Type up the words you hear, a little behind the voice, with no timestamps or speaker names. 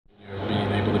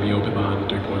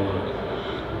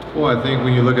Well, I think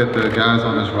when you look at the guys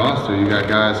on this roster, you got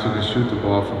guys who can shoot the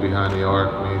ball from behind the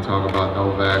arc. When you talk about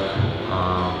Novak,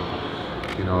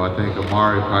 you know, I think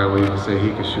Amari probably would even say he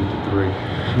can shoot the three.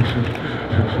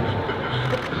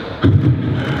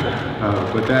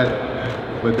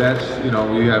 but that's, you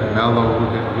know, you have Melo who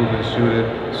can shoot it.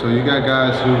 So you got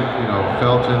guys who, you know,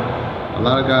 Felton, a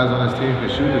lot of guys on this team can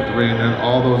shoot the three, and then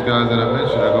all those guys that I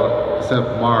mentioned are going, except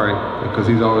Amari, because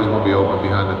he's always going to be open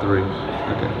behind the three.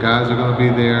 Okay. Guys are going to be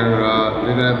there,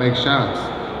 they're going to make shots,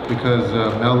 because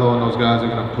Melo and those guys are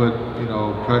going to put, you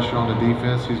know, pressure on the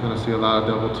defense. He's going to see a lot of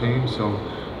double teams, so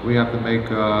we have to make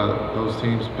those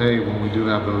teams pay when we do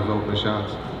have those open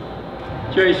shots.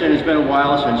 Jason, it's been a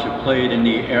while since you played in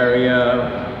the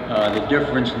area. The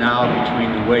difference now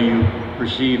between the way you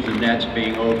perceive the Nets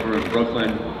being over in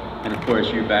Brooklyn and, of course,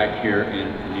 you're back here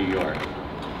in New York.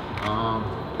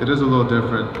 It is a little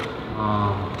different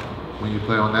when you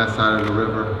play on that side of the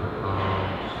river.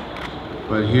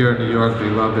 But here in New York, they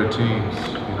love their teams,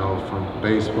 you know, from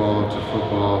baseball to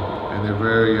football, and they're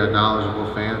very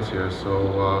knowledgeable fans here.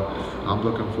 So I'm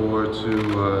looking forward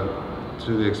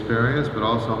to the experience, but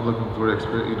also I'm looking for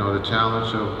the, you know, the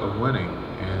challenge of winning,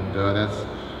 and that's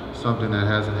something that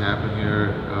hasn't happened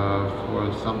here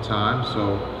for some time.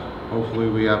 So hopefully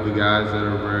we have the guys that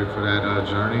are ready for that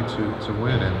journey to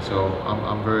win, and so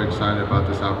I'm very excited about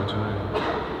this opportunity.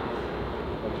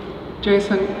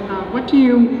 Jason, what do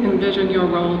you envision your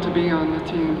role to be on the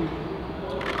team?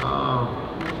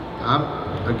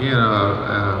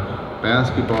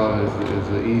 Basketball is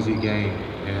an easy game,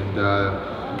 and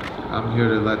I'm here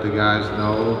to let the guys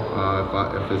know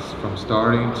if it's from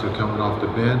starting to coming off the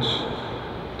bench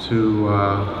to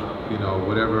you know,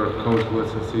 whatever Coach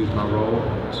Woodson sees my role,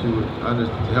 to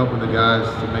helping the guys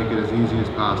to make it as easy as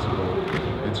possible,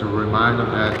 and to remind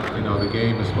them that, you know, the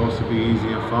game is supposed to be easy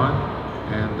and fun,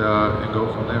 and go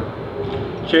from there.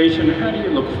 Jason, how do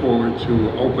you look forward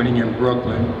to opening in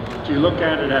Brooklyn? Do you look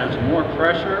at it as more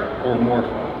pressure or more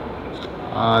fun?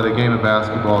 The game of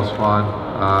basketball is fun,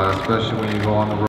 especially when you go on the road.